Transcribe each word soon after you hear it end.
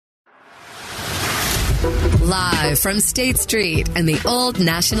Live from State Street and the Old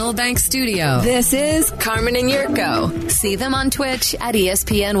National Bank Studio, this is Carmen and Yurko. See them on Twitch at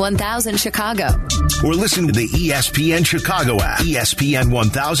ESPN 1000 Chicago. Or listen to the ESPN Chicago app, ESPN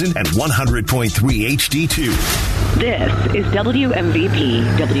 1000 and 100.3 HD2. This is WMVP,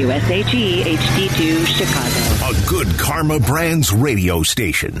 WSHE HD2 Chicago. A good Karma Brands radio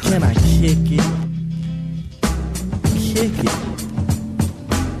station. Can I kick it? Kick it.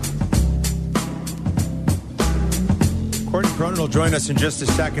 Courtney Cronin will join us in just a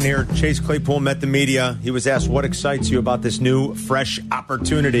second here. Chase Claypool met the media. He was asked what excites you about this new, fresh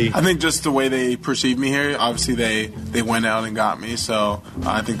opportunity. I think just the way they perceive me here. Obviously, they went out and got me, so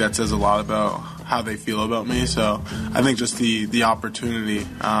I think that says a lot about how they feel about me. So I think just the opportunity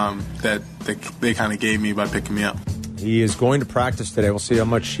that they kind of gave me by picking me up. He is going to practice today. We'll see how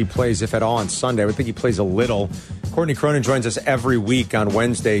much he plays, if at all, on Sunday. I would think he plays a little. Courtney Cronin joins us every week on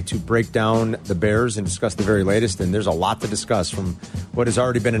Wednesday to break down the Bears and discuss the very latest. And there's a lot to discuss from what has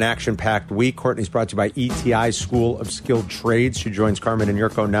already been an action-packed week. Courtney's brought to you by ETI School of Skilled Trades. She joins Carmen and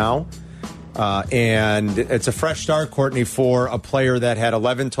Yurko now. And it's a fresh start, Courtney, for a player that had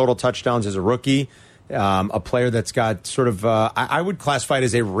 11 total touchdowns as a rookie. A player that's got sort of, I would classify it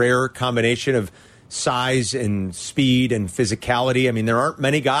as a rare combination of size and speed and physicality. I mean, there aren't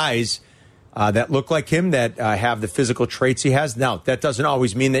many guys that look like him that have the physical traits he has. Now, that doesn't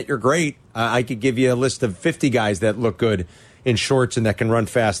always mean that you're great. I could give you a list of 50 guys that look good in shorts and that can run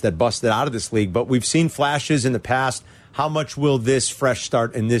fast that busted out of this league. But we've seen flashes in the past. How much will this fresh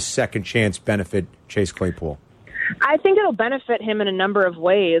start and this second chance benefit Chase Claypool? I think it'll benefit him in a number of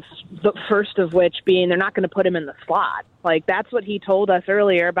ways, the first of which being they're not going to put him in the slot. Like, that's what he told us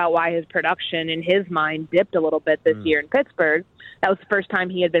earlier about why his production, in his mind, dipped a little bit this year in Pittsburgh. That was the first time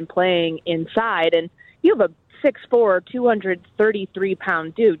he had been playing inside. And you have a 6'4",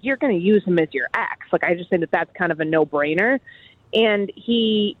 233-pound dude. You're going to use him as your X. Like, I just think that that's kind of a no-brainer. And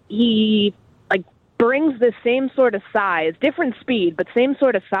he brings the same sort of size, different speed, but same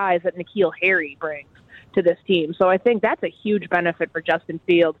sort of size that N'Keal Harry brings to this team. So I think that's a huge benefit for Justin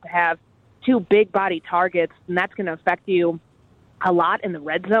Fields to have two big body targets, and that's going to affect you a lot in the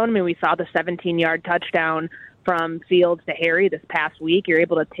red zone. I mean, we saw the 17-yard touchdown from Fields to Harry this past week. You're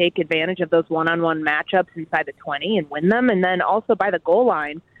able to take advantage of those one-on-one matchups inside the 20 and win them. And then also by the goal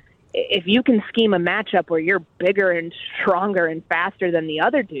line, if you can scheme a matchup where you're bigger and stronger and faster than the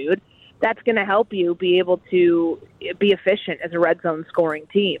other dude, that's going to help you be able to be efficient as a red zone scoring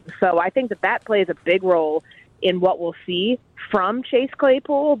team. So I think that plays a big role in what we'll see from Chase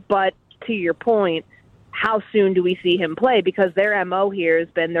Claypool. But to your point, how soon do we see him play? Because their MO here has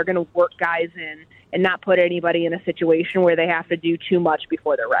been they're going to work guys in and not put anybody in a situation where they have to do too much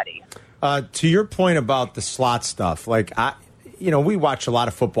before they're ready. To your point about the slot stuff, we watch a lot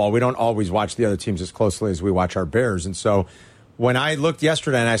of football. We don't always watch the other teams as closely as we watch our Bears. And so when I looked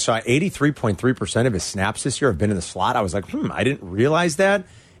yesterday and I saw 83.3% of his snaps this year have been in the slot, I was like, I didn't realize that.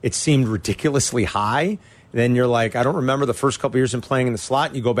 It seemed ridiculously high. Then you're like, I don't remember the first couple years in playing in the slot.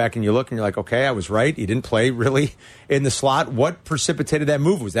 And you go back and you look and you're like, okay, I was right. He didn't play really in the slot. What precipitated that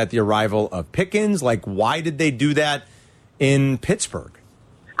move? Was that the arrival of Pickens? Like, why did they do that in Pittsburgh?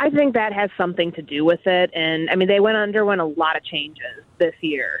 I think that has something to do with it. And, I mean, they underwent a lot of changes this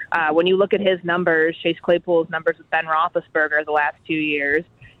year. When you look at his numbers, Chase Claypool's numbers with Ben Roethlisberger the last 2 years,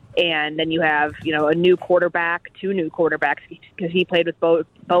 and then you have, a new quarterback, two new quarterbacks, because he played with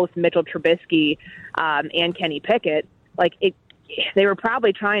both Mitchell Trubisky and Kenny Pickett. They were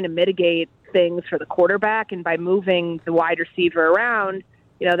probably trying to mitigate things for the quarterback, and by moving the wide receiver around,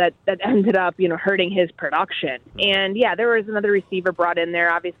 that ended up, hurting his production. And, yeah, there was another receiver brought in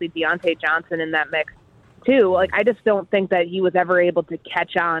there, obviously Deontay Johnson in that mix, too. I just don't think that he was ever able to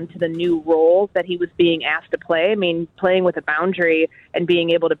catch on to the new role that he was being asked to play. I mean, playing with a boundary and being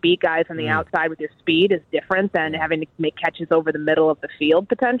able to beat guys on the outside with your speed is different than having to make catches over the middle of the field,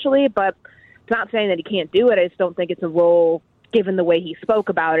 potentially. But it's not saying that he can't do it. I just don't think it's a role, given the way he spoke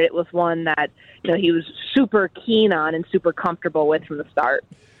about it, it was one that he was super keen on and super comfortable with from the start.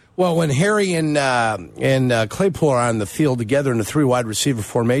 Well, when Harry and Claypool are on the field together in a three wide receiver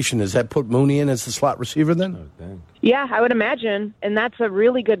formation, does that put Mooney in as the slot receiver then? Oh, yeah, I would imagine, and that's a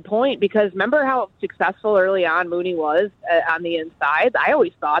really good point because remember how successful early on Mooney was on the inside? I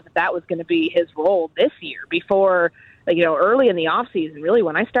always thought that was going to be his role this year before, early in the offseason. Really,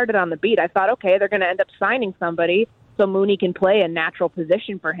 when I started on the beat, I thought, okay, they're going to end up signing somebody so Mooney can play a natural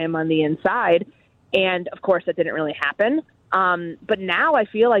position for him on the inside. And, of course, that didn't really happen. But now I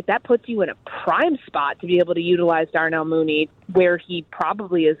feel like that puts you in a prime spot to be able to utilize Darnell Mooney where he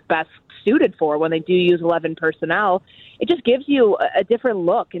probably is best suited for when they do use 11 personnel. It just gives you a different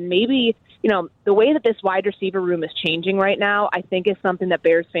look. And maybe, the way that this wide receiver room is changing right now, I think is something that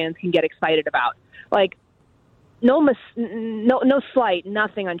Bears fans can get excited about. Like, no slight,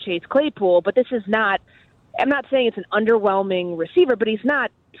 nothing on Chase Claypool, but this is not, I'm not saying it's an underwhelming receiver, but he's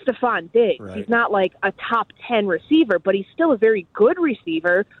not Stephon Diggs. Right. He's not like a top 10 receiver, but he's still a very good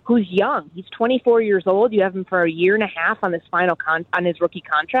receiver who's young. He's 24 years old. You have him for a year and a half on this on his rookie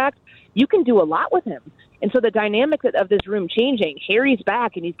contract. You can do a lot with him. And so the dynamic of this room changing, Harry's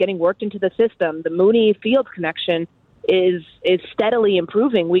back and he's getting worked into the system. The Mooney Fields connection is steadily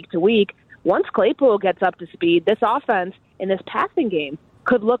improving week to week. Once Claypool gets up to speed, this offense in this passing game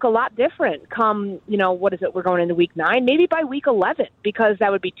could look a lot different come, what is it? We're going into week 9, maybe by week 11, because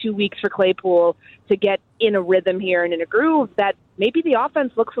that would be 2 weeks for Claypool to get in a rhythm here and in a groove that maybe the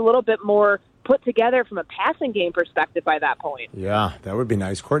offense looks a little bit more put together from a passing game perspective by that point. Yeah, that would be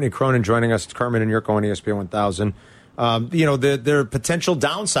nice. Courtney Cronin joining us. It's Carmen and Yurko on ESPN 1000. Their potential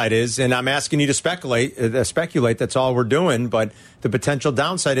downside is, and I'm asking you to speculate, that's all we're doing, but the potential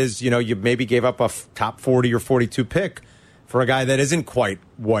downside is, you maybe gave up a top 40 or 42 pick for a guy that isn't quite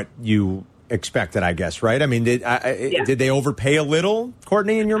what you expected, I guess, right? I mean, did they overpay a little,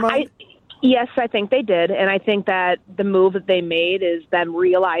 Courtney, in your mind? Yes, I think they did, and I think that the move that they made is them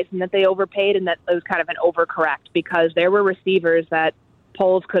realizing that they overpaid and that it was kind of an overcorrect because there were receivers that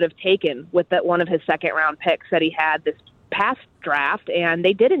Poles could have taken with that one of his second-round picks that he had this past draft, and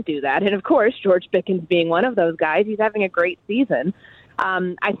they didn't do that. And, of course, George Pickens being one of those guys, he's having a great season.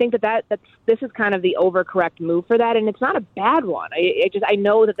 I think this is kind of the overcorrect move for that, and it's not a bad one. I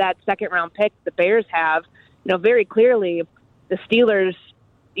know that second-round pick the Bears have, very clearly the Steelers,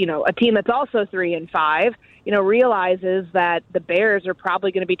 a team that's also 3-5, realizes that the Bears are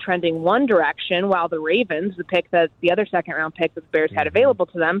probably going to be trending one direction while the Ravens, the other second-round pick that the Bears had available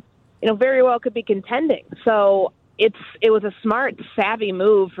to them, very well could be contending. So it was a smart, savvy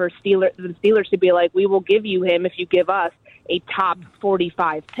move for the Steelers to be like, we will give you him if you give us a top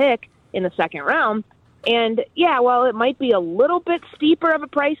 45 pick in the second round. And, it might be a little bit steeper of a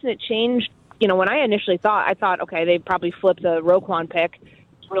price, and it changed. When I initially I thought, okay, they probably flipped the Roquan pick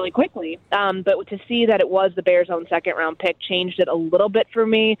really quickly. But to see that it was the Bears' own second-round pick changed it a little bit for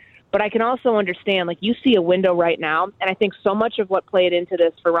me. But I can also understand, you see a window right now, and I think so much of what played into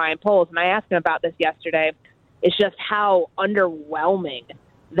this for Ryan Poles, and I asked him about this yesterday, is just how underwhelming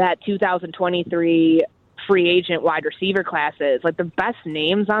that 2023 free agent wide receiver class is. The best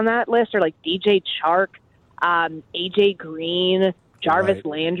names on that list are DJ Chark, AJ Green, Jarvis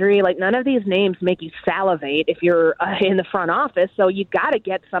Landry. None of these names make you salivate if you're in the front office. So you got to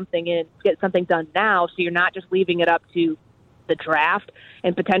get something done now, so you're not just leaving it up to the draft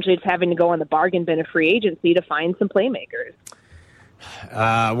and potentially just having to go on the bargain bin of free agency to find some playmakers.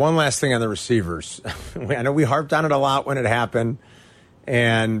 One last thing on the receivers. I know we harped on it a lot when it happened,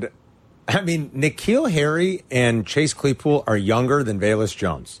 and I mean, N'Keal Harry and Chase Claypool are younger than Velus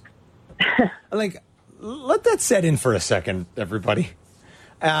Jones. Let that set in for a second, everybody.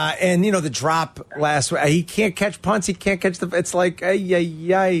 And, the drop last week, he can't catch punts. He can't catch it's like,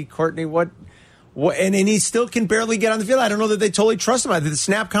 Courtney, what? And he still can barely get on the field. I don't know that they totally trust him. The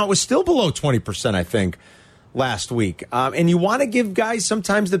snap count was still below 20%, I think, last week. And you want to give guys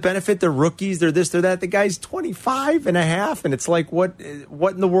sometimes the benefit. They're rookies. They're this, they're that. The guy's 25 and a half. And it's like, what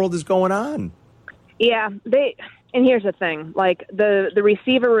in the world is going on? Yeah, and here's the thing, the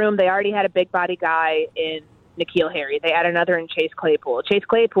receiver room, they already had a big body guy in N'Keal Harry. They had another in Chase Claypool. Chase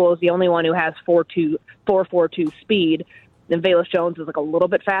Claypool is the only one who has 4.42 speed. And Velus Jones is a little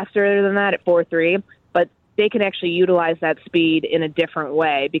bit faster than that at 4.3. But they can actually utilize that speed in a different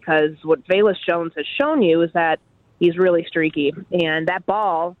way because what Velus Jones has shown you is that he's really streaky. And that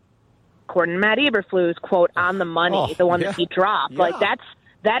ball, according to Matt Eberflus, quote, on the money, the one that he dropped,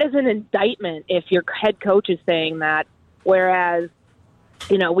 that is an indictment if your head coach is saying that. Whereas,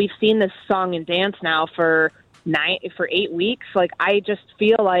 we've seen this song and dance now for 8 weeks. I just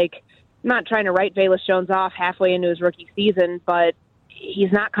feel like, I'm not trying to write Velus Jones off halfway into his rookie season, but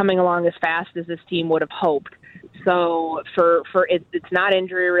he's not coming along as fast as this team would have hoped. So it's not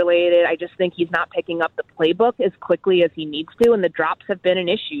injury related. I just think he's not picking up the playbook as quickly as he needs to, and the drops have been an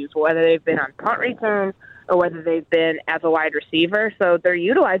issue, whether they've been on punt returns or whether they've been as a wide receiver. So they're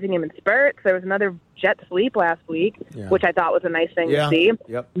utilizing him in spurts. There was another jet sweep last week, which I thought was a nice thing to see.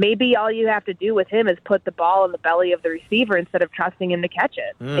 Yep. Maybe all you have to do with him is put the ball in the belly of the receiver instead of trusting him to catch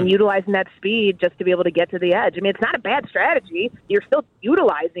it and utilizing that speed just to be able to get to the edge. I mean, it's not a bad strategy. You're still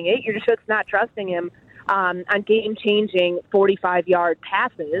utilizing it. You're just not trusting him on game-changing 45-yard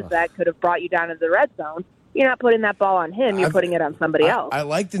passes that could have brought you down into the red zone. You're not putting that ball on him. You're putting it on somebody else. I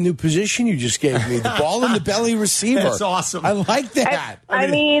like the new position you just gave me. The ball in the belly receiver. That's awesome. I like that. I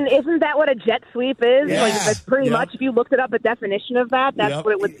mean, isn't that what a jet sweep is? Yeah. Like, that's pretty much, if you looked it up, a definition of that, that's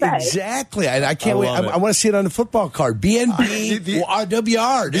what it would say. Exactly. I can't wait. I want to see it on the football card. BNB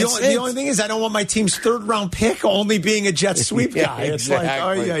RWR. The only thing is I don't want my team's third-round pick only being a jet sweep guy. It's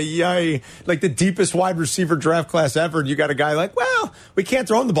like the deepest wide receiver draft class ever, and you got a guy like, well, we can't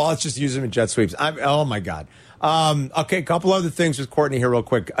throw him the ball. Let's just use him in jet sweeps. Oh, my God. Okay, a couple other things with Courtney here real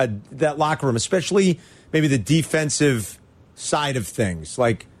quick. That locker room, especially maybe the defensive side of things.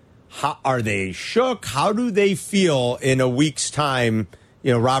 Like, how, are they shook? How do they feel in a week's time,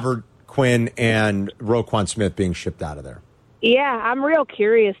 Robert Quinn and Roquan Smith being shipped out of there? Yeah, I'm real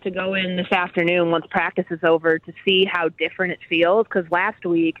curious to go in this afternoon once practice is over to see how different it feels, because last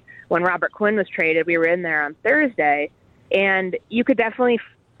week when Robert Quinn was traded, we were in there on Thursday, and you could definitely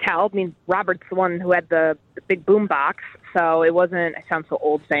tell. I mean, Robert's the one who had the big boom box, so it wasn't, I sound so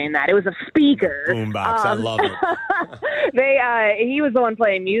old saying that, it was a speaker. Boom box, I love it. He was the one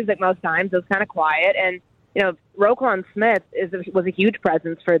playing music most times. It was kind of quiet, and Roquan Smith was a huge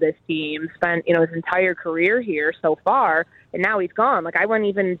presence for this team, spent his entire career here so far, and now he's gone. Like, I went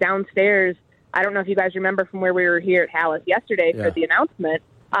even downstairs, I don't know if you guys remember from where we were here at Hallis yesterday for the announcement.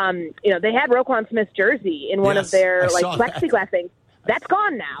 They had Roquan Smith's jersey in one of their plexiglass things. That's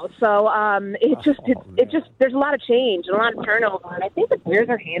gone now. So it just there's a lot of change and a lot of turnover. And I think the Bears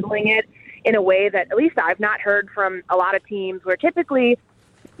are handling it in a way that at least I've not heard from a lot of teams, where typically,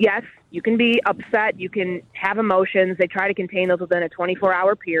 yes, you can be upset, you can have emotions. They try to contain those within a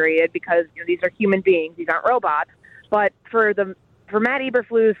 24-hour period because these are human beings, these aren't robots. But for Matt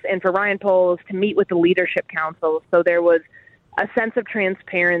Eberflus and for Ryan Poles to meet with the leadership council, so there was a sense of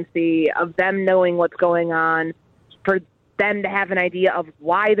transparency, of them knowing what's going on, for them to have an idea of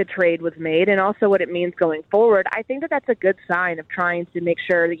why the trade was made and also what it means going forward. I think that that's a good sign of trying to make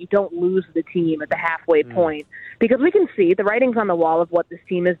sure that you don't lose the team at the halfway point, because we can see the writing's on the wall of what this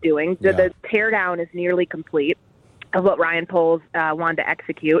team is doing. The teardown is nearly complete of what Ryan Poles wanted to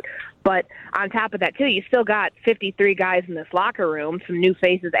execute. But on top of that, too, you still got 53 guys in this locker room, some new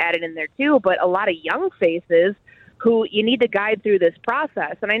faces added in there, too, but a lot of young faces who you need to guide through this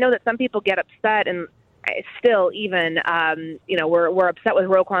process. And I know that some people get upset, and still even, we're upset with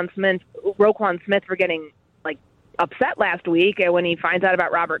Roquan Smith for getting, upset last week when he finds out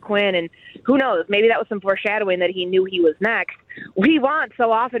about Robert Quinn. And who knows, maybe that was some foreshadowing that he knew he was next. We want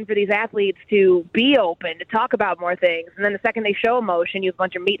so often for these athletes to be open, to talk about more things. And then the second they show emotion, you have a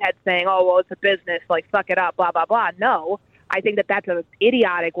bunch of meatheads saying, oh, well, it's a business, suck it up, blah, blah, blah. No, I think that that's an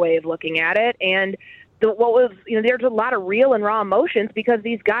idiotic way of looking at it. And there's a lot of real and raw emotions because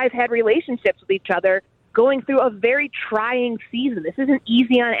these guys had relationships with each other going through a very trying season. This isn't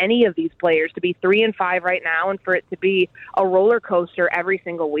easy on any of these players to be 3-5 right now and for it to be a roller coaster every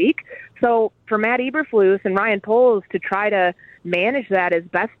single week. So for Matt Eberflus and Ryan Poles to try to manage that as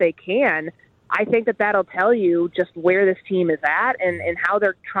best they can, I think that that'll tell you just where this team is at and how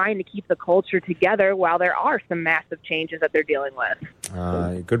they're trying to keep the culture together while there are some massive changes that they're dealing with.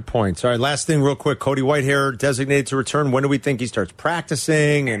 Good points. All right, last thing real quick. Cody Whitehair designated to return. When do we think he starts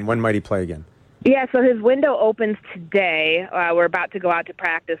practicing, and when might he play again? Yeah, so his window opens today. We're about to go out to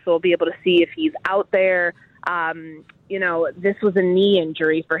practice, so we'll be able to see if he's out there. This was a knee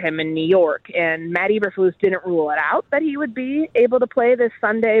injury for him in New York, and Matt Eberflus didn't rule it out that he would be able to play this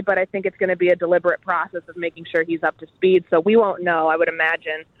Sunday, but I think it's going to be a deliberate process of making sure he's up to speed. So we won't know, I would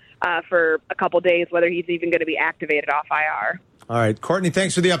imagine, for a couple days whether he's even going to be activated off IR. All right, Courtney,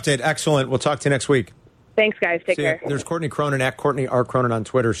 thanks for the update. Excellent. We'll talk to you next week. Thanks, guys. Take care. There's Courtney Cronin at Courtney R. Cronin on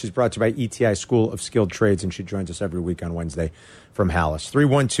Twitter. She's brought to you by ETI School of Skilled Trades, and she joins us every week on Wednesday from Hallis.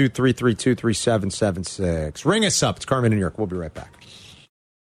 312-332-3776. Ring us up. It's Carmen and York. We'll be right back.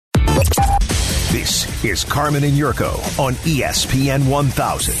 This is Carmen and Yurko on ESPN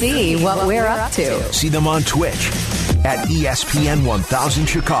 1000. See what we're up to. See them on Twitch at ESPN 1000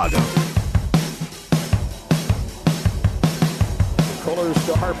 Chicago. Colors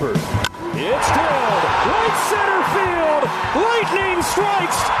to Harper. It's drilled. Right center field. Lightning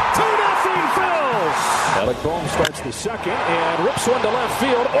strikes. 2-0 Phils. Alec Bohm starts the second and rips one to left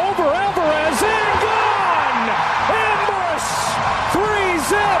field. Over Alvarez and gone. Ambush.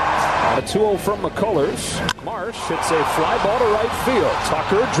 3-zip. On a 2-0 from McCullers. Marsh hits a fly ball to right field.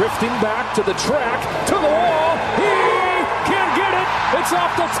 Tucker drifting back to the track. To the wall. He can't get it. It's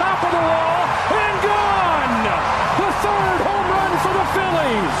off the top of the wall. And gone. The third home run for the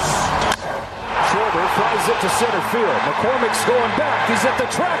Phillies. Schwarber flies it to center field. McCormick's going back. He's at the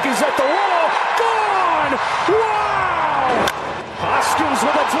track. He's at the wall. Gone! one. Wow! Hoskins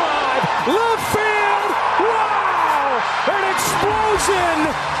with a drive. Left field. Wow! An explosion.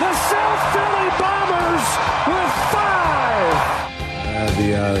 The South Philly Bombers with 5.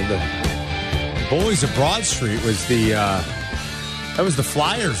 The Bullies of Broad Street was that was the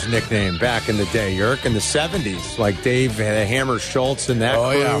Flyers' nickname back in the day, Yerk, in the 70s. Like Dave Hammer Schultz and that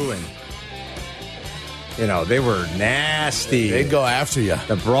crew. Yeah. And, they were nasty. They'd go after you.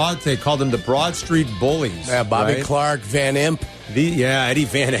 They called them the Broad Street Bullies. Yeah, Bobby right? Clark, Van Imp. Eddie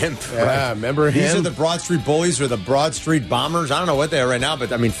Van Imp. Yeah, right? remember him? These are the Broad Street Bullies or the Broad Street Bombers. I don't know what they are right now, but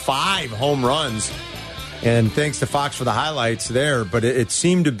 5 home runs. And thanks to Fox for the highlights there. But it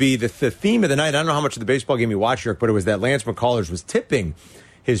seemed to be the theme of the night. I don't know how much of the baseball game you watched, Yerk, but it was that Lance McCullers was tipping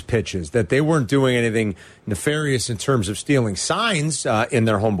his pitches, that they weren't doing anything nefarious in terms of stealing signs in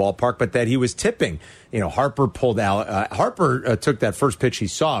their home ballpark, but that he was tipping. Harper pulled out. Harper took that first pitch he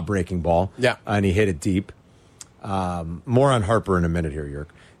saw, a breaking ball, and he hit it deep. More on Harper in a minute here, Yerk.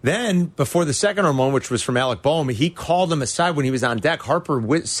 Then, before the second home run, which was from Alec Boehm, he called him aside when he was on deck.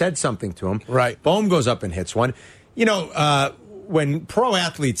 Harper said something to him. Right. Boehm goes up and hits one. When pro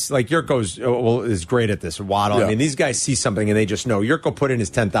athletes, like Yurko is great at this, Waddle. Yeah. I mean, these guys see something and they just know. Yurko put in his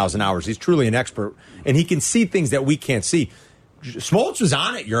 10,000 hours. He's truly an expert, and he can see things that we can't see. Smoltz was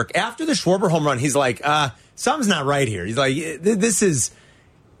on it, Yerk. After the Schwarber home run, he's like, something's not right here. He's like,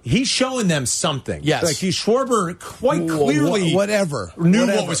 he's showing them something. Yes. Like Schwarber quite clearly knew whatever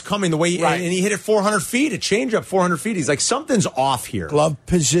what was coming the way, right. and he hit it 400 feet, a changeup 400 feet. He's like, something's off here. Glove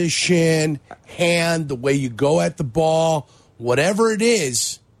position, hand, the way you go at the ball, whatever it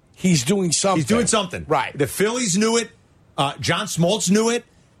is, he's doing something. He's doing something. Right. The Phillies knew it. John Smoltz knew it.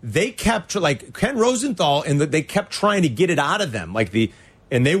 They kept, like Ken Rosenthal, and they kept trying to get it out of them.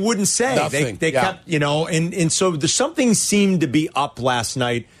 And they wouldn't say. Nothing. They kept, and so something seemed to be up last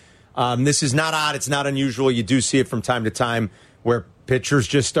night. This is not odd. It's not unusual. You do see it from time to time where pitchers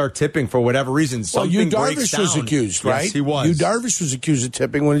just start tipping for whatever reason. Something breaks down. Was accused, right? Yes, he was. Yu Darvish was accused of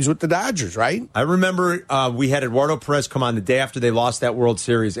tipping when he was with the Dodgers, right? I remember we had Eduardo Perez come on the day after they lost that World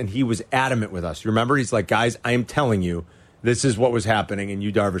Series, and he was adamant with us. You remember? He's like, guys, I am telling you, this is what was happening, and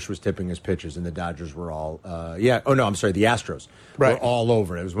Yu Darvish was tipping his pitches, and the Dodgers were all, the Astros were all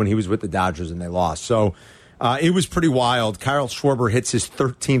over. It was when he was with the Dodgers, and they lost. So it was pretty wild. Kyle Schwarber hits his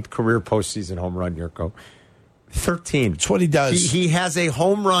 13th career postseason home run, Yurko. 13. That's what he does. He has a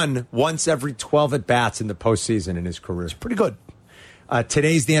home run once every 12 at-bats in the postseason in his career. It's pretty good.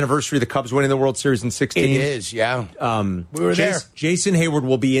 Today's the anniversary of the Cubs winning the World Series in 16. It is, yeah. We were there. Jason Hayward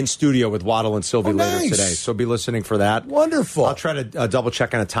will be in studio with Waddle and Sylvie later today, so be listening for that. Wonderful. I'll try to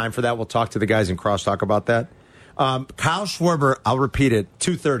double-check on a time for that. We'll talk to the guys in Crosstalk about that. Kyle Schwarber, I'll repeat it,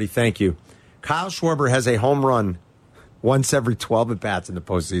 2:30, thank you. Kyle Schwarber has a home run once every 12 at-bats in the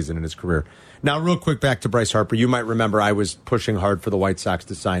postseason in his career. Now, real quick, back to Bryce Harper. You might remember I was pushing hard for the White Sox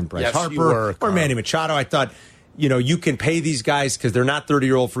to sign Bryce Harper or Manny Machado. I thought, you can pay these guys because they're not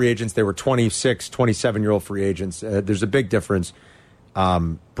 30-year-old free agents. They were 26, 27-year-old free agents. There's a big difference.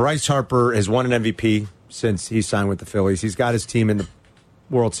 Bryce Harper has won an MVP since he signed with the Phillies. He's got his team in the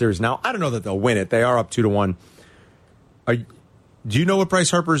World Series now. I don't know that they'll win it. They are up 2-1. Do you know what Bryce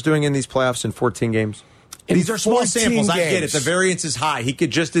Harper is doing in these playoffs in 14 games? These are small samples. I get it. The variance is high. He could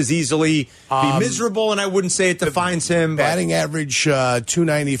just as easily be miserable, and I wouldn't say it defines him. Batting average,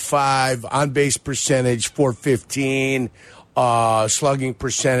 295. On-base percentage, 415. Slugging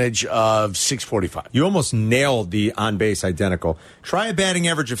percentage of 645. You almost nailed the on-base identical. Try a batting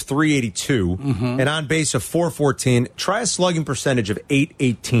average of 382, an on-base of 414. Try a slugging percentage of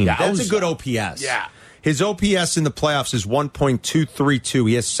 818. That's a good OPS. Yeah. His OPS in the playoffs is 1.232.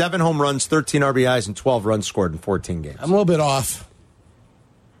 He has 7 home runs, 13 RBIs, and 12 runs scored in 14 games. I'm a little bit off.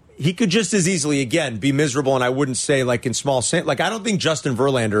 He could just as easily, again, be miserable, and I wouldn't say, like, in small... I don't think Justin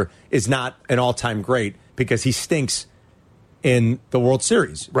Verlander is not an all-time great because he stinks in the World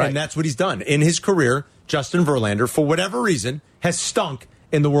Series. Right. And that's what he's done. In his career, Justin Verlander, for whatever reason, has stunk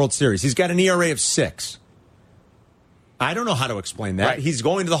in the World Series. He's got an ERA of 6. I don't know how to explain that. Right. He's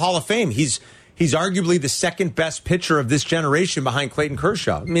going to the Hall of Fame. He's arguably the second best pitcher of this generation behind Clayton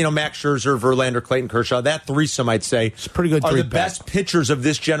Kershaw. Max Scherzer, Verlander, Clayton Kershaw. That threesome, I'd say, it's pretty good. Are the best pitchers of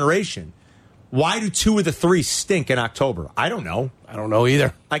this generation. Why do 2 of the 3 stink in October? I don't know. I don't know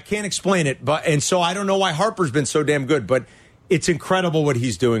either. I can't explain it. And so I don't know why Harper's been so damn good. But it's incredible what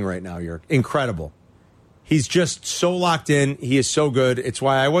he's doing right now, Yerk. Incredible. He's just so locked in. He is so good. It's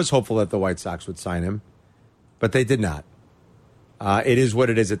why I was hopeful that the White Sox would sign him. But they did not. It is what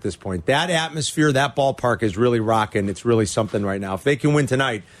it is at this point. That atmosphere, that ballpark is really rocking. It's really something right now. If they can win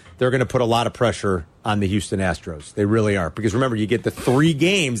tonight, they're going to put a lot of pressure on the Houston Astros. They really are. Because remember, you get the 3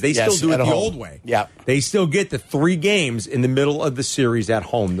 games. They still do it the old way. Yeah. They still get the 3 games in the middle of the series at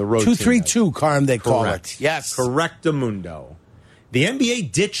home. The road 2-3-2, Carm, they call Correct. it. Yes. Correctamundo. The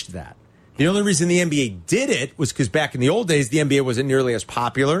NBA ditched that. The only reason the NBA did it was because back in the old days, the NBA wasn't nearly as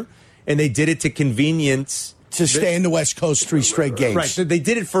popular, and they did it to convenience. To stay in the West Coast 3 straight games. Right. So they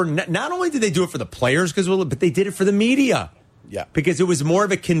did it for, not only did they do it for the players, but they did it for the media. Yeah. Because it was more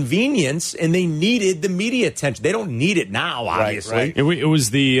of a convenience, and they needed the media attention. They don't need it now, obviously. Right. It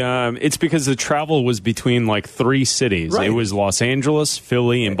was it's because the travel was between like 3 cities. Right. It was Los Angeles,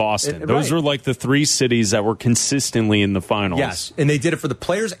 Philly, and Boston. Those were like the 3 cities that were consistently in the finals. Yes, and they did it for the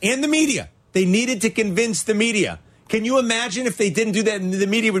players and the media. They needed to convince the media. Can you imagine if they didn't do that and the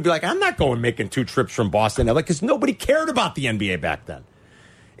media would be like, I'm not going making 2 trips from Boston to LA, because nobody cared about the NBA back then.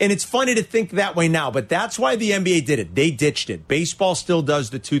 And it's funny to think that way now, but that's why the NBA did it. They ditched it. Baseball still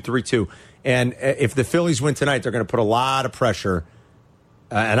does the 2-3-2. And if the Phillies win tonight, they're going to put a lot of pressure,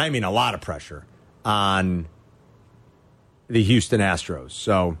 and I mean a lot of pressure, on the Houston Astros.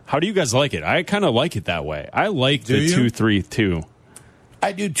 So, how do you guys like it? I kind of like it that way. I like the 2-3-2.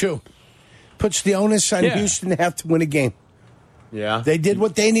 I do too. Puts the onus on Houston to have to win a game. Yeah. They did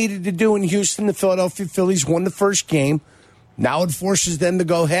what they needed to do in Houston. The Philadelphia Phillies won the first game. Now it forces them to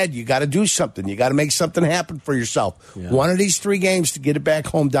go ahead. You got to do something. You got to make something happen for yourself. Yeah. One of these 3 games to get it back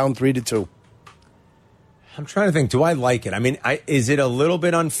home down 3-2. I'm trying to think, do I like it? I mean, is it a little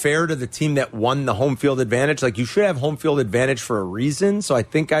bit unfair to the team that won the home field advantage? Like, you should have home field advantage for a reason, so I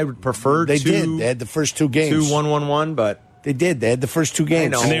think I would prefer They did. They had the first 2 games. 2-1-1-1, but... They did. They had the first 2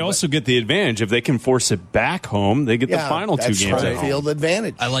 games. And they also get the advantage. If they can force it back home, they get the final 2 games home at home. Field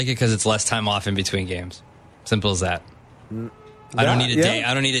advantage. I like it because it's less time off in between games. Simple as that. I don't need a day.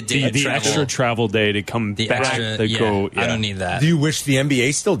 I don't need a day the extra travel day to come back. I don't need that. Do you wish the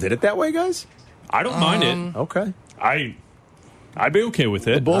NBA still did it that way, guys? I don't mind it. Okay. I'd be okay with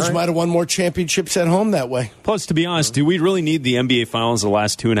it. The Bulls might have won more championships at home that way. Plus, to be honest, do we really need the NBA Finals the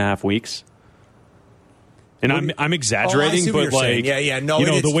last 2.5 weeks? And I'm exaggerating, but like,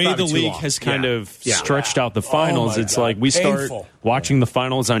 the way the league has kind of stretched out the finals, it's like we start watching the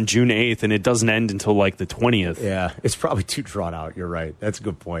finals on June 8th, and it doesn't end until like the 20th. Yeah, it's probably too drawn out. You're right. That's a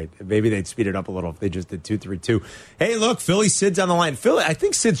good point. Maybe they'd speed it up a little if they just did 2-3-2. Hey, look, Philly Sid's on the line. Philly, I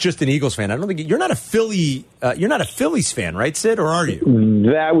think Sid's just an Eagles fan. I don't think you're not a Phillies fan, right, Sid, or are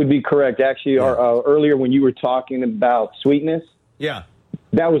you? That would be correct. Actually, earlier when you were talking about sweetness,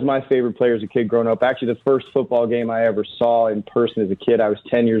 that was my favorite player as a kid growing up. Actually, the first football game I ever saw in person as a kid, I was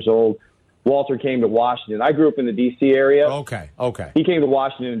 10 years old. Walter came to Washington. I grew up in the D.C. area. Okay. He came to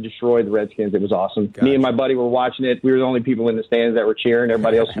Washington and destroyed the Redskins. It was awesome. Gotcha. Me and my buddy were watching it. We were the only people in the stands that were cheering.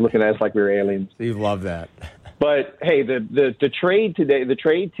 Everybody else was looking at us like we were aliens. Steve loved that. But, hey, the trade today, the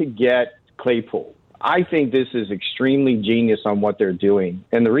trade to get Claypool, I think this is extremely genius on what they're doing.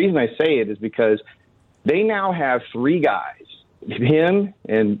 And the reason I say it is because they now have 3 guys. Him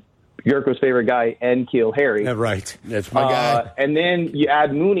and Yurko's favorite guy, N'Keal Harry. Yeah, right. That's my guy. And then you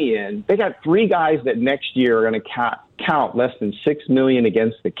add Mooney in. They got 3 guys that next year are going to count less than $6 million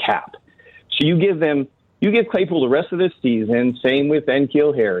against the cap. So you give Claypool the rest of this season. Same with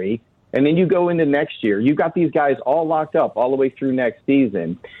N'Keal Harry. And then you go into next year. You've got these guys all locked up all the way through next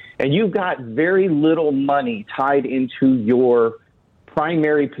season. And you've got very little money tied into your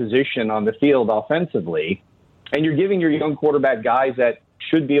primary position on the field offensively. And you're giving your young quarterback guys that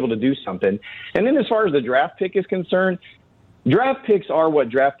should be able to do something. And then as far as the draft pick is concerned, draft picks are what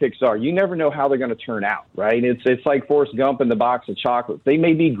draft picks are. You never know how they're going to turn out, right? It's like Forrest Gump in the box of chocolates. They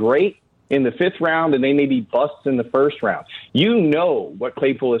may be great in the 5th round, and they may be busts in the 1st round. You know what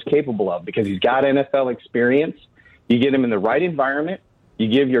Claypool is capable of because he's got NFL experience. You get him in the right environment. You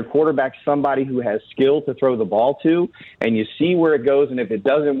give your quarterback somebody who has skill to throw the ball to, and you see where it goes. And if it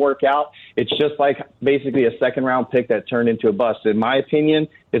doesn't work out, it's just like basically a 2nd-round pick that turned into a bust. In my opinion,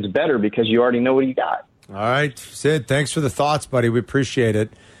 it's better because you already know what you got. All right, Sid, thanks for the thoughts, buddy. We appreciate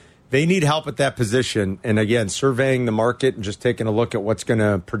it. They need help at that position. And, again, surveying the market and just taking a look at what's going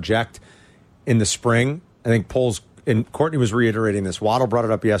to project in the spring. I think polls, and Courtney was reiterating this. Waddle brought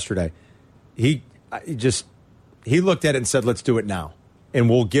it up yesterday. He looked at it and said, let's do it now. And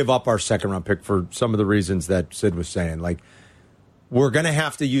we'll give up our 2nd-round pick for some of the reasons that Sid was saying. Like, we're going to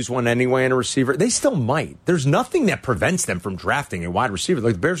have to use one anyway in a receiver. They still might. There's nothing that prevents them from drafting a wide receiver.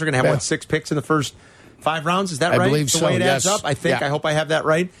 Like, the Bears are going to have, 6 picks in the first 5 rounds? Is that right? I believe the so, way it adds yes. up? I think. I hope I have that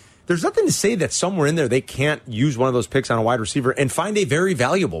right. There's nothing to say that somewhere in there they can't use one of those picks on a wide receiver and find a very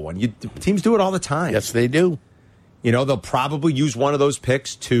valuable one. Teams do it all the time. Yes, they do. They'll probably use one of those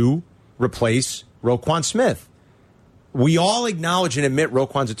picks to replace Roquan Smith. We all acknowledge and admit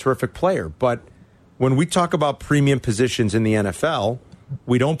Roquan's a terrific player, but when we talk about premium positions in the NFL,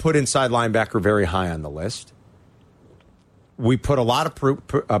 we don't put inside linebacker very high on the list. We put a lot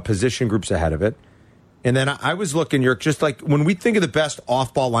of position groups ahead of it. And then I was looking, Yerk, just like when we think of the best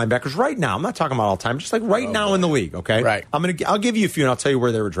off-ball linebackers right now, I'm not talking about all time, just like right now in the league, okay? Right. I'll give you a few and I'll tell you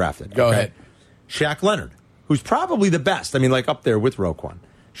where they were drafted. Go ahead. Shaq Leonard, who's probably the best. I mean, like up there with Roquan.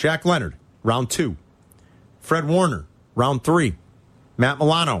 Shaq Leonard, round 2. Fred Warner, round 3. Matt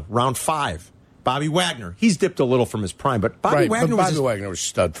Milano, round 5. Bobby Wagner, he's dipped a little from his prime, but Bobby Wagner was a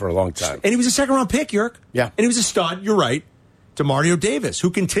stud for a long time. And he was a second-round pick, Yerk. Yeah. And he was a stud, you're right. DeMario Davis, who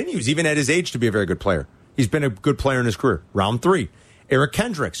continues, even at his age, to be a very good player. He's been a good player in his career. Round 3. Eric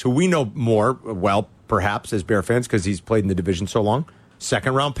Kendricks, who we know more, well, perhaps, as Bear fans, because he's played in the division so long.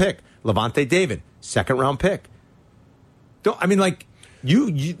 Second-round pick. Levante David, second-round pick.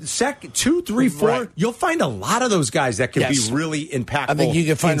 You 2, 3, 4, right. You'll find a lot of those guys that can be really impactful. I think you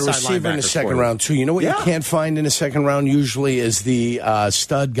can find a receiver in the second round, too. You know what you can't find in the second round usually is the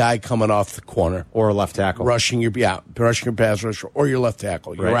stud guy coming off the corner. Or a left tackle. Rushing your pass rusher or your left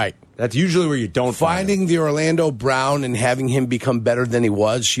tackle. You're right. That's usually where you don't Finding the Orlando Brown and having him become better than he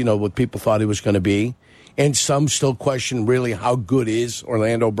was, what people thought he was going to be. And some still question really how good is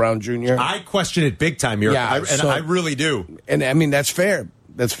Orlando Brown Jr. I question it big time here. Yeah, I really do. And I mean, that's fair.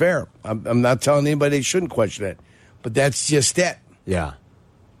 That's fair. I'm not telling anybody they shouldn't question it. But that's just it. Yeah.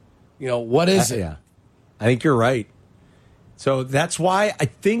 What is it? Yeah. I think you're right. So that's why I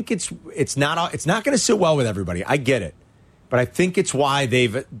think it's not going to sit well with everybody. I get it. But I think it's why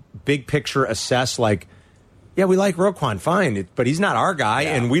they've big picture assessed yeah, we like Roquan, fine, but he's not our guy,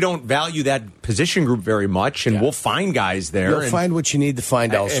 and we don't value that position group very much, and we'll find guys there. You'll find what you need to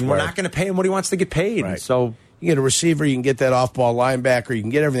find elsewhere. And we're not going to pay him what he wants to get paid. Right. So you get a receiver, you can get that off-ball linebacker, you can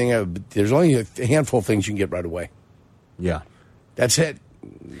get everything. But there's only a handful of things you can get right away. Yeah. That's it.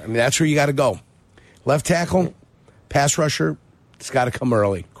 I mean, that's where you got to go. Left tackle, pass rusher, it's got to come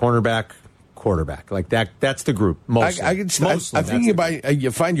early. Cornerback, quarterback. Like that's the group, mostly. I think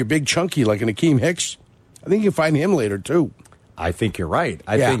you find your big chunky like an Akeem Hicks. I think you find him later, too. I think you're right.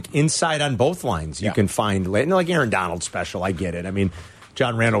 I think inside on both lines you can find later. Like Aaron Donald special, I get it. I mean,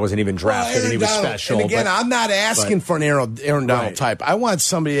 John Randall wasn't even drafted and he was special. And again, I'm not asking for an Aaron Donald type. I want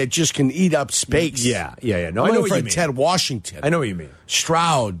somebody that just can eat up space. Yeah. No, I know what you mean. Ted Washington. I know what you mean.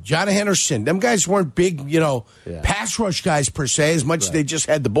 Stroud, John Henderson. Them guys weren't big, pass rush guys per se, as much as they just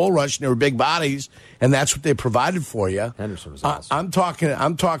had the bull rush and they were big bodies, and that's what they provided for you. Henderson was awesome. I'm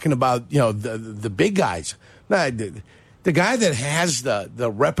talking about, the big guys. The guy that has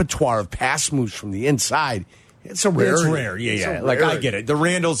the repertoire of pass moves from the inside. It's a rare. It's rare, yeah. Like, I get it. The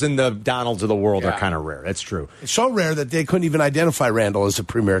Randalls and the Donalds of the world are kind of rare. That's true. It's so rare that they couldn't even identify Randall as a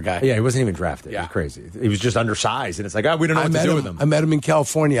premier guy. Yeah, he wasn't even drafted. Yeah. It was crazy. He was just undersized, and it's like, we don't know what to do with him. I met him in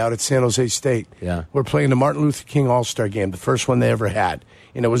California out at San Jose State. Yeah. We're playing the Martin Luther King All-Star Game, the first one they ever had.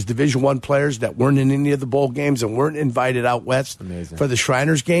 And it was Division I players that weren't in any of the bowl games and weren't invited out west for the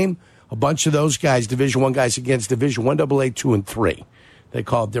Shriners game. A bunch of those guys, Division I guys against Division I AA 2 and 3. They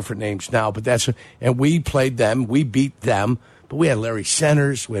call it different names now, but and we played them. We beat them. But we had Larry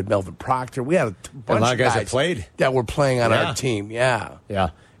Centers. We had Melvin Proctor. We had a bunch of guys that played that were playing on our team. Yeah.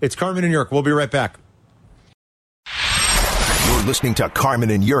 It's Carmen and Yerk. We'll be right back. You're listening to Carmen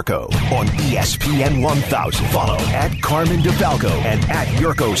and Yurko on ESPN 1000. Follow at Carmen DeFalco and at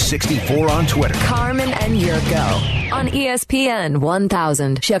Yurko64 on Twitter. Carmen and Yurko on ESPN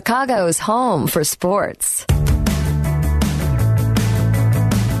 1000, Chicago's home for sports.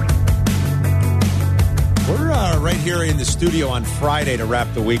 We're right here in the studio on Friday to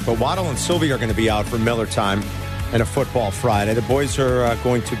wrap the week, but Waddle and Sylvie are going to be out for Miller time and a football Friday. The boys are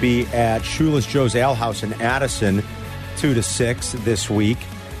going to be at Shoeless Joe's Ale House in Addison 2 to 6 this week.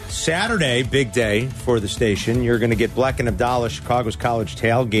 Saturday, big day for the station. You're going to get Bleck and Abdallah, Chicago's college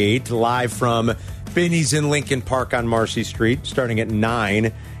tailgate, live from Binny's in Lincoln Park on Marcy Street, starting at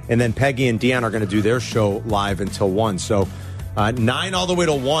 9. And then Peggy and Dion are going to do their show live until 1. So 9 all the way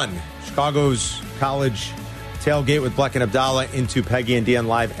to 1. Chicago's college tailgate with Bleck and Abdallah into Peggy and Dion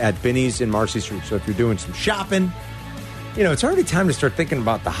live at Binny's in Marcy Street. So if you're doing some shopping, it's already time to start thinking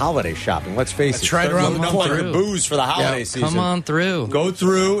about the holiday shopping. Let's face it. It's right around the corner. The booze for the holiday season. Come on through. Go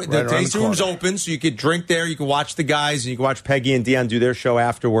through. The tasting room's open, so you could drink there. You can watch the guys, and you can watch Peggy and Dion do their show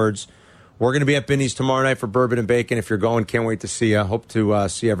afterwards. We're going to be at Binny's tomorrow night for Bourbon and Bacon. If you're going, can't wait to see you. Hope to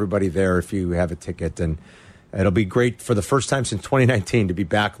see everybody there if you have a ticket. And it'll be great for the first time since 2019 to be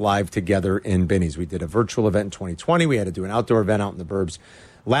back live together in Binny's. We did a virtual event in 2020. We had to do an outdoor event out in the burbs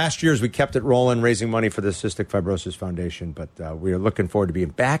last year as we kept it rolling, raising money for the Cystic Fibrosis Foundation. But we are looking forward to being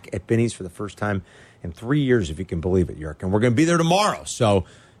back at Binny's for the first time in 3 years, if you can believe it, Yerk. And we're going to be there tomorrow. So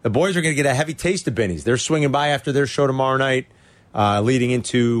the boys are going to get a heavy taste of Binny's. They're swinging by after their show tomorrow night, leading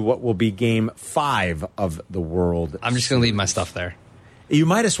into what will be Game 5 of the World. I'm just going to leave my stuff there. You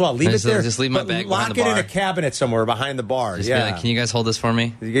might as well. Leave it there. Just leave my bag lock behind the it bar. in a cabinet somewhere behind the bar. Just be like, can you guys hold this for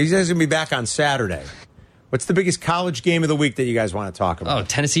me? You guys are going to be back on Saturday. What's the biggest college game of the week that you guys want to talk about? Oh,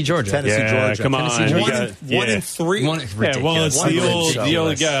 Tennessee, Georgia. Georgia. Come on. One in three? Ridiculous. Well, it's the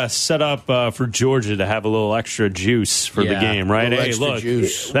old set up for Georgia to have a little extra juice for the game, right? Hey, look,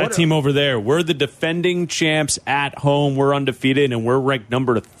 that team over there, we're the defending champs at home. We're undefeated, and we're ranked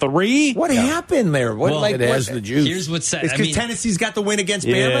number 3. What happened there? It has the juice. Here's what's said. It's because Tennessee's got the win against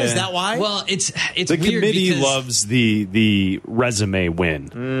Bama? Is that why? Well, it's the weird committee because, loves the resume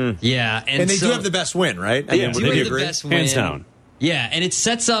win. Yeah. And they do have the best win, right? They do have the best win. Hands down. Yeah, and it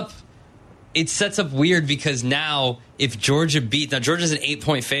sets up weird because now if Georgia's an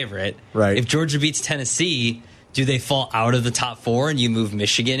 8-point favorite. Right. If Georgia beats Tennessee, do they fall out of the top 4 and you move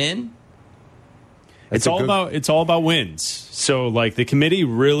Michigan in? It's all about wins. So, like, the committee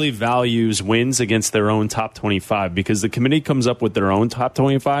really values wins against their own top 25 because the committee comes up with their own top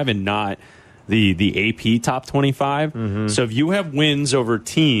 25 and not the AP top 25. Mm-hmm. So if you have wins over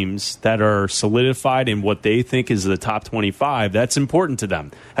teams that are solidified in what they think is the top 25, that's important to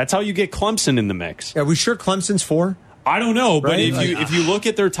them. That's how you get Clemson in the mix. Are we sure Clemson's 4? I don't know, but if you look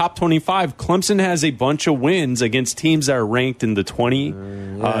at their top 25, Clemson has a bunch of wins against teams that are ranked in the 20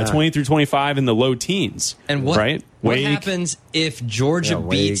 through 25 in the low teens. And what happens if Georgia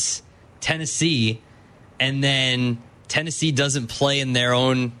beats Tennessee and then Tennessee doesn't play in their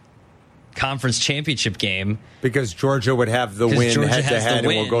own conference championship game? Because Georgia would have the win head-to-head and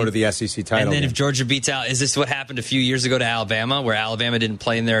will go to the SEC title. And then if Georgia beats out, is this what happened a few years ago to Alabama, where Alabama didn't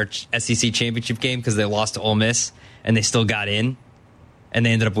play in their SEC championship game because they lost to Ole Miss? And they still got in, and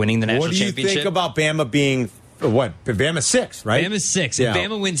they ended up winning the national championship. What do you think about Bama being Bama's 6, right? Bama's 6. If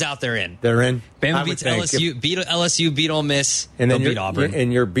Bama wins out, they're in. They're in. Bama beats LSU, beat Ole Miss, and then beat Auburn,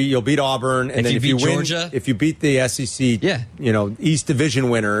 and you'll beat Auburn, and then if you win, Georgia, if you beat the SEC, East Division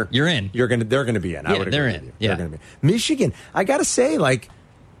winner, you're in. They're going to be in. They're in. They're going to be. Michigan, I got to say,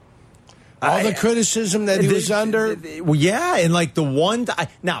 all the criticism that he was under. Well, yeah, and the one.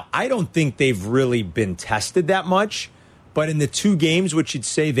 Now, I don't think they've really been tested that much, but in the 2 games, which you'd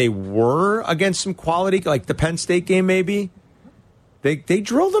say they were against some quality, like the Penn State game, maybe they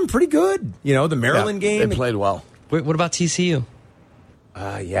drilled them pretty good. The Maryland game, they played well. Wait, what about TCU?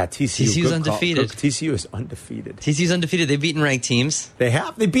 TCU's undefeated. TCU is undefeated. TCU's undefeated. They've beaten ranked teams. They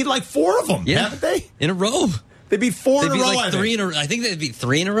have. They beat 4 of them, haven't they? In a row. They beat 4 in a row. I think they beat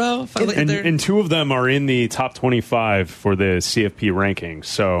 3 in a row. And 2 of them are in the top 25 for the CFP rankings.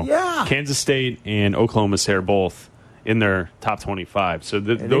 So Kansas State and Oklahoma State are both in their top 25. So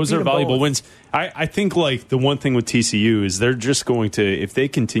those are valuable wins. I think the one thing with TCU is they're just going to, if they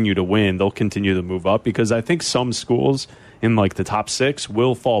continue to win, they'll continue to move up because I think some schools in the top 6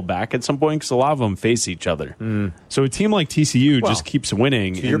 will fall back at some point because a lot of them face each other. So a team like TCU just keeps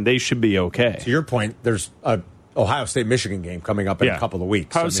winning and they should be okay. To your point, there's a Ohio State-Michigan game coming up in a couple of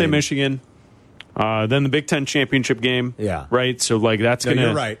weeks. Ohio State-Michigan. Then the Big Ten championship game. Yeah. Right? So, that's going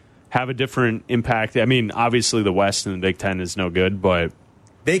to have a different impact. I mean, obviously the West and the Big Ten is no good, but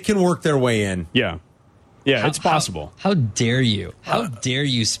they can work their way in. Yeah. Yeah, it's possible. How dare you? How dare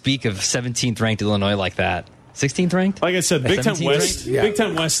you speak of 17th ranked Illinois like that? 16th ranked? Like I said, Big Ten West. Big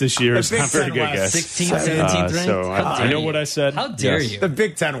Ten West this year is not very good, guys. 16th, 17th ranked. So I know what I said. How dare you? The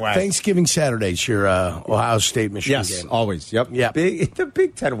Big Ten West. Thanksgiving Saturday's your Ohio State Michigan game. Yes, always. Yep. The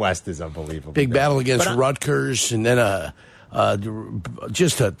Big Ten West is unbelievable. Big battle against Rutgers, and then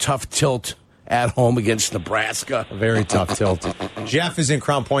just a tough tilt at home against Nebraska. A very tough tilt. Jeff is in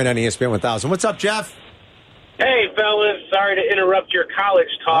Crown Point on ESPN 1000. What's up, Jeff? Hey, fellas. Sorry to interrupt your college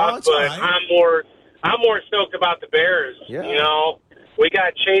talk, but right. I'm more stoked about the Bears. Yeah. We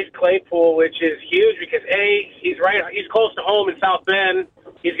got Chase Claypool, which is huge because he's close to home in South Bend.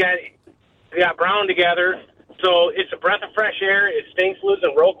 He got Brown together, so it's a breath of fresh air. It stinks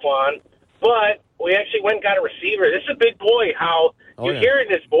losing Roquan, but we actually went and got a receiver. This is a big boy. You hear in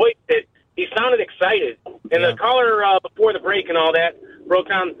his voice that he sounded excited, and the caller before the break and all that broke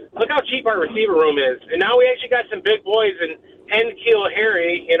down. Look how cheap our receiver room is, and now we actually got some big boys and N'Keal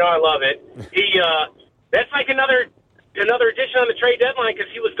Harry. I love it. That's like another addition on the trade deadline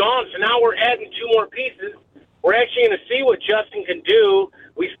because he was gone. So now we're adding 2 more pieces. We're actually going to see what Justin can do.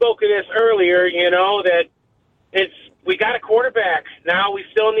 We spoke of this earlier. That we got a quarterback. Now we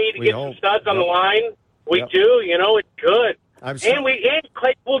still need to get some studs on the line. We do. It's good. And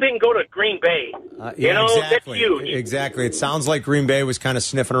Claypool didn't go to Green Bay. Exactly. That's huge. Exactly. It sounds like Green Bay was kind of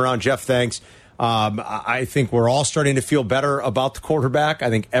sniffing around. Jeff, thanks. I think we're all starting to feel better about the quarterback.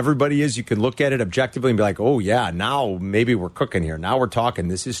 I think everybody is. You can look at it objectively and be like, oh, yeah, now maybe we're cooking here. Now we're talking.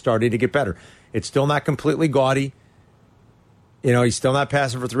 This is starting to get better. It's still not completely gaudy. He's still not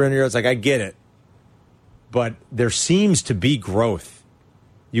passing for 300 yards. Like, I get it. But there seems to be growth.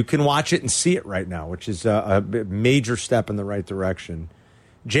 You can watch it and see it right now, which is a major step in the right direction.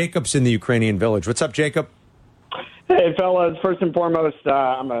 Jacob's in the Ukrainian village. What's up, Jacob? Hey, fellas. First and foremost,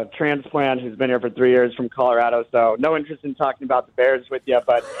 I'm a transplant who's been here for 3 years from Colorado, so no interest in talking about the Bears with you,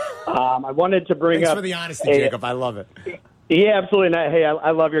 but I wanted to bring Thanks up... for the honesty, Jacob. I love it. Yeah, absolutely. Hey,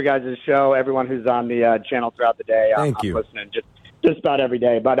 I love your guys' show, everyone who's on the channel throughout the day. Thank you. I'm listening just about every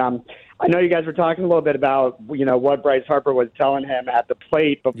day. But I know you guys were talking a little bit about, what Bryce Harper was telling him at the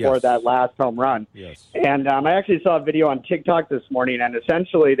plate before that last home run. Yes. And I actually saw a video on TikTok this morning, and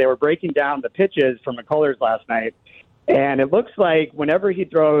essentially they were breaking down the pitches from McCullers last night. And it looks like whenever he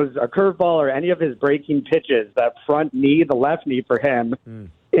throws a curveball or any of his breaking pitches, that front knee, the left knee for him,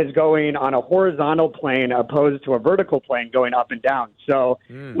 is going on a horizontal plane opposed to a vertical plane going up and down. So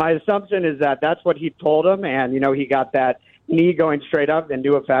my assumption is that that's what he told him, and, he got that knee going straight up and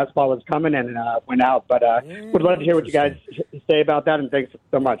knew a fastball was coming and went out. But would love to hear what you guys say about that, and thanks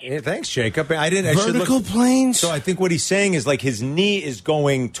so much. Yeah, thanks, Jacob. I Vertical planes? So I think what he's saying is, like, his knee is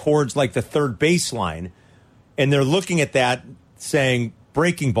going towards, like, the third baseline, and they're looking at that saying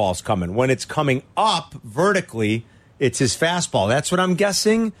breaking ball's coming. When it's coming up vertically, it's his fastball. That's what I'm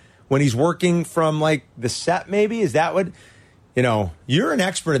guessing when he's working from, like, the set, maybe? Is that what... you're an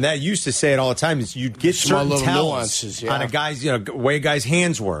expert in that. You used to say it all the time. Is you'd get small certain little tells nuances on a guy's, way a guy's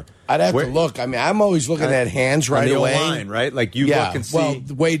hands were. I'd have to look. I mean, I'm always looking at hands right on the away. O-line, right? Like you look and see. Well,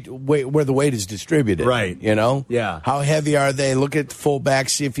 the weight, where the weight is distributed. Right. Yeah. How heavy are they? Look at the fullback,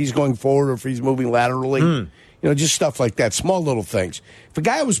 see if he's going forward or if he's moving laterally. Just stuff like that. Small little things. If a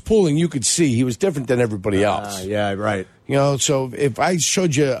guy was pulling, you could see he was different than everybody else. Yeah, right. So if I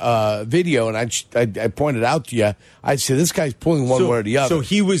showed you a video and I pointed out to you, I'd say this guy's pulling one way or the other. So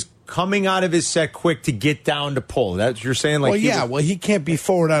he was coming out of his set quick to get down to pull. That's what you're saying? Like, he can't be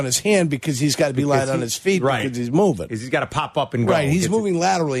forward on his hand because he's got to be light on his feet because he's moving. He's got to pop up and go. Right, he's moving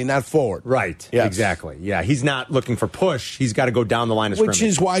laterally, not forward. Right, yes. Exactly. Yeah, he's not looking for push. He's got to go down the line of scrimmage. Which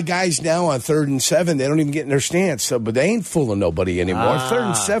is why guys now on 3rd and 7, they don't even get in their stance. But they ain't fooling nobody anymore. 3rd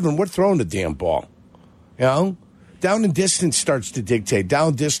and 7, we're throwing the damn ball. Down and distance starts to dictate.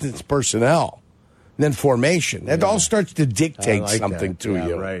 Down distance personnel. Then formation. That all starts to dictate something to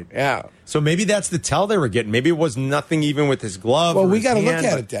you. Right. Yeah. So maybe that's the tell they were getting. Maybe it was nothing even with his glove. Well, we got to look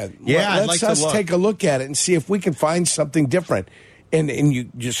at it then. Yeah, let's take a look at it and see if we can find something different. And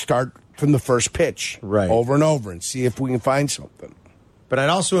you just start from the first pitch over and over and see if we can find something. But I'd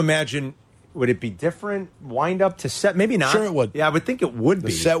also imagine, would it be different wind up to set? Maybe not. Sure it would. Yeah, I would think it would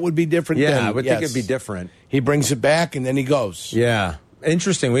be. The set would be different then. Yeah, I would think it'd be different. He brings it back and then he goes. Yeah.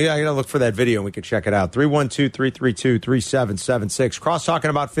 Interesting. I got to look for that video and we can check it out. 312-332-3776. Cross talking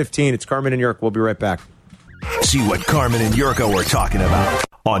about 15. It's Carmen and Yurko. We'll be right back. See what Carmen and Yurko are talking about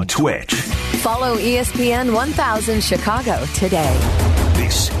on Twitch. Follow ESPN 1000 Chicago today.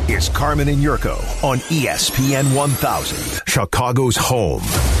 This is Carmen and Yurko on ESPN 1000, Chicago's home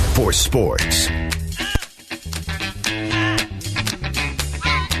for sports.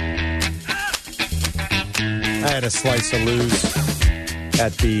 I had a slice of lose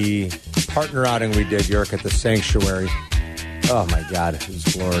at the partner outing we did, Yurko, at the Sanctuary. Oh, my God. It was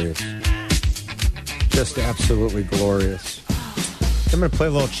glorious. Just absolutely glorious. I'm going to play a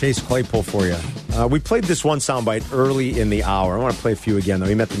little Chase Claypool for you. We played this one soundbite early in the hour. I want to play a few again, though.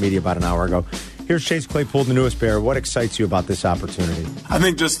 We met the media about an hour ago. Here's Chase Claypool, the newest Bear. What excites you about this opportunity? I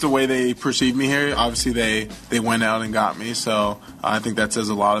think just the way they perceive me here. Obviously, they went out and got me, so I think that says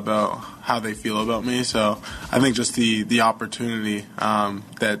a lot about how they feel about me. So I think just the opportunity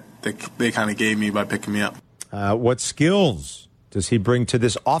that they kind of gave me by picking me up. What skills does he bring to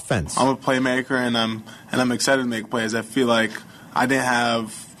this offense? I'm a playmaker, and I'm excited to make plays. I feel like I didn't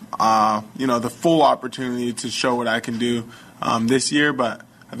have the full opportunity to show what I can do this year, but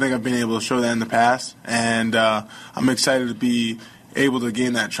I think I've been able to show that in the past, and I'm excited to be able to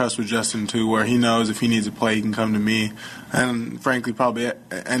gain that trust with Justin, too, where he knows if he needs a play, he can come to me, and frankly, probably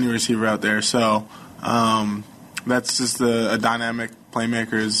any receiver out there. So that's just a dynamic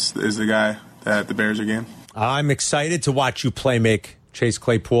playmaker is the guy that the Bears are getting. I'm excited to watch you play make, Chase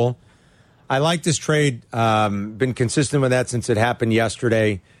Claypool. I like this trade. Been consistent with that since it happened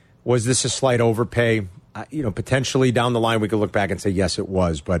yesterday. Was this a slight overpay? Potentially down the line we could look back and say, yes, it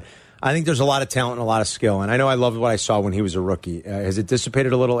was. But I think there's a lot of talent and a lot of skill. And I know I loved what I saw when he was a rookie. Has it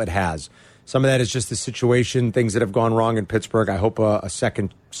dissipated a little? It has. Some of that is just the situation, things that have gone wrong in Pittsburgh. I hope a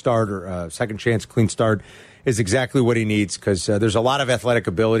second start or a second chance, clean start is exactly what he needs because there's a lot of athletic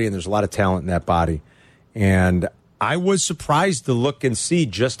ability and there's a lot of talent in that body. And I was surprised to look and see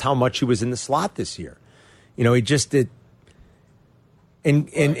just how much he was in the slot this year. You know, he just did.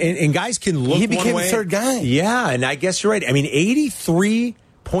 And guys can look He became one way. a third guy. Yeah, and I guess you're right. I mean,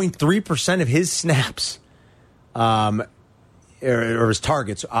 83.3% of his snaps or his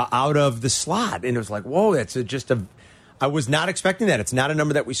targets out of the slot. And it was like, whoa, that's I was not expecting that. It's not a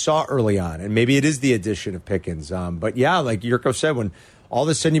number that we saw early on. And maybe it is the addition of Pickens. But yeah, like Yurko said, when all of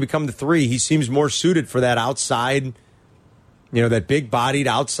a sudden you become the 3, he seems more suited for that outside, that big-bodied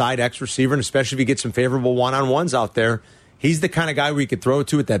outside X receiver, and especially if you get some favorable one-on-ones out there. He's the kind of guy where you could throw it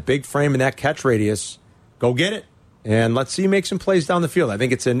to with that big frame and that catch radius. Go get it. And let's see him make some plays down the field. I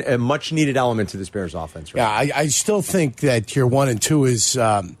think it's a much-needed element to this Bears offense. Right? Yeah, I still think that your 1 and 2 is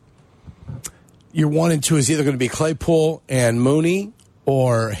either going to be Claypool and Mooney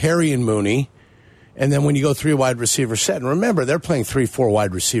or Harry and Mooney. And then when you go 3 wide receiver set, and remember, they're playing 3-4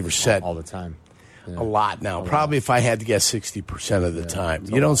 wide receiver set all the time. Yeah. A lot now. Probably if I had to guess 60% of the time.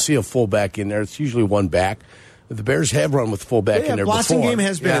 You don't see a fullback in there. It's usually one back. The Bears have run with fullback in there Blossing before. Game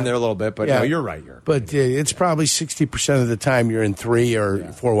has been in there a little bit, but no, you're right. But it's probably 60% of the time you're in 3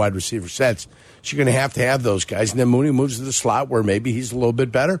 or 4 wide receiver sets. So you're going to have those guys. And then Mooney moves to the slot where maybe he's a little bit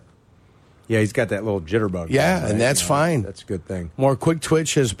better. Yeah, he's got that little jitterbug. Yeah, and that's fine. That's a good thing. More quick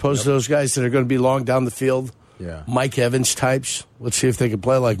twitch as opposed to those guys that are going to be long down the field. Yeah. Mike Evans types. Let's see if they can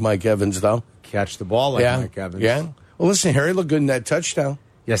play like Mike Evans, though. Catch the ball like Mike Evans. Yeah. Well, listen, Harry looked good in that touchdown.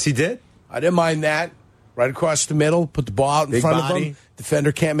 Yes, he did. I didn't mind that. Right across the middle, put the ball out in front of him.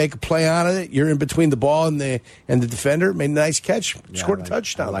 Defender can't make a play on it. You're in between the ball and the defender. Made a nice catch. Scored a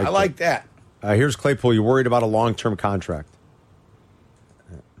touchdown. I like that. Here's Claypool. You worried about a long-term contract?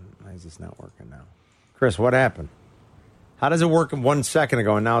 Why is this not working now? Chris, what happened? How does it work 1 second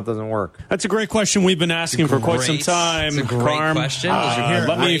ago and now it doesn't work? That's a great question we've been asking for quite some time. It's a great question.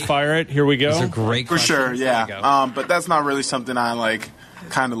 Let me fire it. Here we go. It's a great question. For sure, yeah. But that's not really something I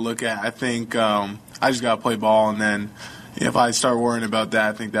kind of look at. I think I just got to play ball, and then if I start worrying about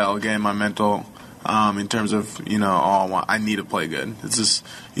that, I think that'll gain my mental in terms of, I need to play good. It's just,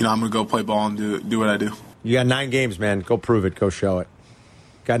 I'm going to go play ball and do what I do. You got 9 games, man. Go prove it. Go show it.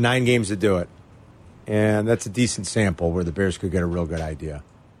 Got 9 games to do it. And that's a decent sample where the Bears could get a real good idea.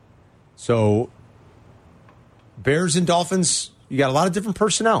 So, Bears and Dolphins, you got a lot of different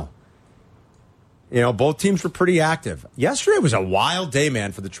personnel. Both teams were pretty active. Yesterday was a wild day,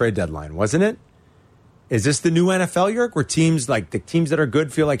 man, for the trade deadline, wasn't it? Is this the new NFL, Yerk, where teams like the teams that are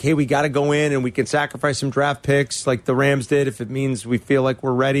good feel like, hey, we got to go in and we can sacrifice some draft picks like the Rams did if it means we feel like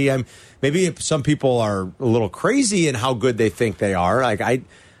we're ready? Maybe some people are a little crazy in how good they think they are. Like I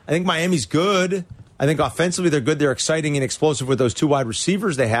think Miami's good. I think offensively they're good. They're exciting and explosive with those 2 wide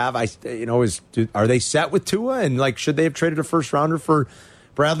receivers they have. Are they set with Tua? And should they have traded a first rounder for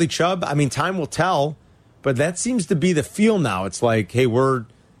Bradley Chubb? Time will tell, but that seems to be the feel now. It's like, hey,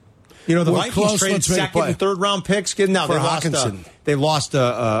 the Vikings traded second and third round picks. Now they lost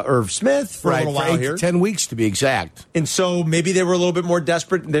Irv Smith for a little while here, 10 weeks to be exact. And so maybe they were a little bit more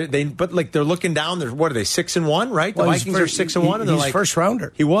desperate. But they're looking down. What are they 6-1? Right? The Vikings are 6-1, and they're like first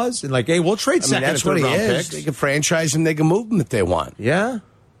rounder. He was, and hey, we'll trade second and third round picks. They can franchise him. They can move him if they want. Yeah.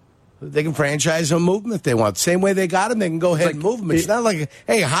 They can franchise him, move him if they want. Same way they got him, they can go ahead and move him. It's not like,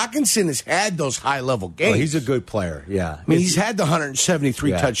 hey, Hawkinson has had those high-level games. Oh, he's a good player, yeah. He's had the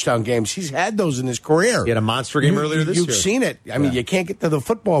 173 touchdown games. He's had those in his career. He had a monster game earlier this year. You've seen it. You can't get to the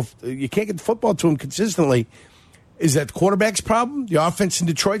football. You can't get the football to him consistently. Is that the quarterback's problem? The offense in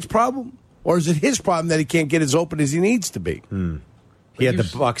Detroit's problem? Or is it his problem that he can't get as open as he needs to be? He had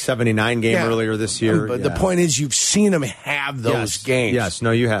the Buck 79 game earlier this year. But the point is, you've seen him have those games. Yes, no,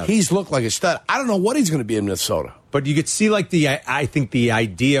 you have. He's looked like a stud. I don't know what he's going to be in Minnesota. But you could see, I think the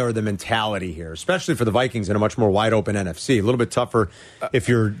idea or the mentality here, especially for the Vikings in a much more wide open NFC. A little bit tougher if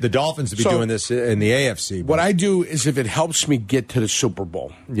you're the Dolphins to be doing this in the AFC. What I do is if it helps me get to the Super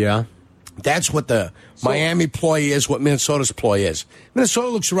Bowl. Yeah. That's what the Miami ploy is, what Minnesota's ploy is. Minnesota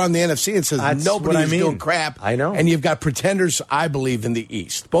looks around the NFC and says nobody's doing crap. I know. And you've got pretenders, I believe, in the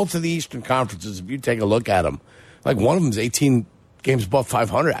East. Both of the Eastern conferences, if you take a look at them, one of them is 18 games above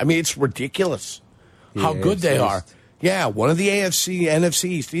 500. It's ridiculous how good they are. Yeah, one of the AFC, NFC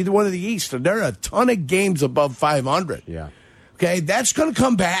East, either one of the East. There are a ton of games above 500. Yeah. Okay, that's going to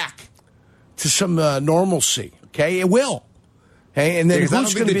come back to some normalcy. Okay, it will. Hey, and then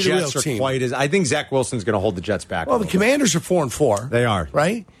who's going to be the real team? I think Zach Wilson's going to hold the Jets back. Well, the Commanders are 4-4. They are.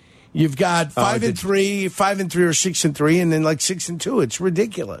 Right? You've got 5-3, 5-3, or 6-3, and then like 6-2. It's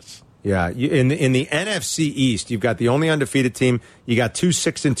ridiculous. Yeah, in the NFC East, you've got the only undefeated team. You got 2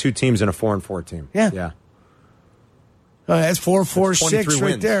 6-2 teams and a 4-4 team. Yeah. That's 4-4-6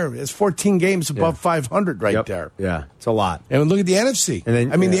 right there. It's 14 games above 500 right there. Yeah, it's a lot. And look at the NFC. And then,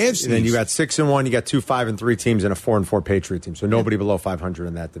 the AFC. And then you got 6-1. You got 2 5-3 teams and a 4-4 Patriot team. So nobody below 500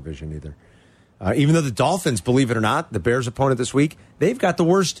 in that division either. Even though the Dolphins, believe it or not, the Bears' opponent this week, they've got the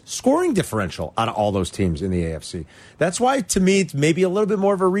worst scoring differential out of all those teams in the AFC. That's why, to me, it's maybe a little bit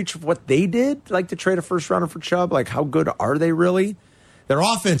more of a reach of what they did, like to trade a first-rounder for Chubb. Like, how good are they really? Their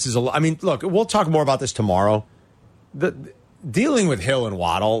offense is I mean, look, we'll talk more about this tomorrow. Dealing with Hill and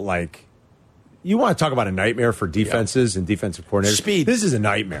Waddle, like, you want to talk about a nightmare for defenses and defensive coordinators. Speed. This is a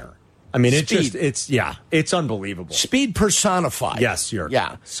nightmare. I mean, it's unbelievable. Speed personified. Yes, you're.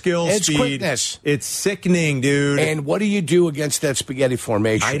 Yeah. Skill, it's speed. Quickness. It's sickening, dude. And what do you do against that spaghetti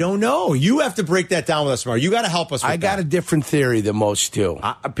formation? I don't know. You have to break that down with us tomorrow. You got to help us with I got a different theory than most do.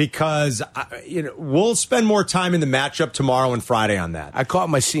 Because, we'll spend more time in the matchup tomorrow and Friday on that. I caught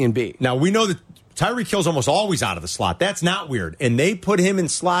my C&B. Now, we know that Tyreek Hill's almost always out of the slot. That's not weird. And they put him in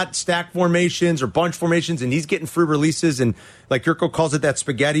slot stack formations or bunch formations, and he's getting free releases. And like Yurko calls it, that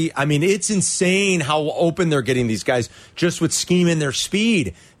spaghetti. I mean, it's insane how open they're getting these guys just with scheme and their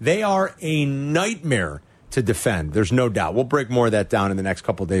speed. They are a nightmare to defend. There's no doubt. We'll break more of that down in the next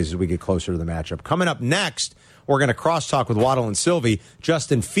couple of days as we get closer to the matchup. Coming up next, we're going to crosstalk with Waddle and Sylvie.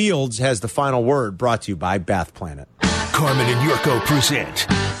 Justin Fields has the final word, brought to you by Bath Planet. Carmen and Yurko present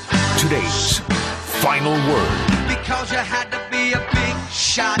today's final word. Because you had to be a big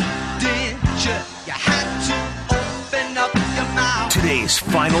shot, didn't you? You had to open up your mouth. Today's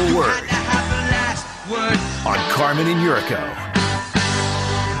final word. You had to have the last word. On Carmen and Yurko.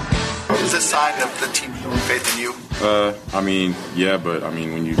 Is this a sign of the team having faith in you?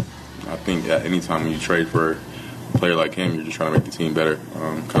 I think at any time when you trade for a player like him, you're just trying to make the team better.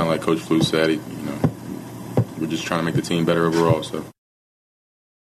 Kind of like Coach Flew said, we're just trying to make the team better overall. So.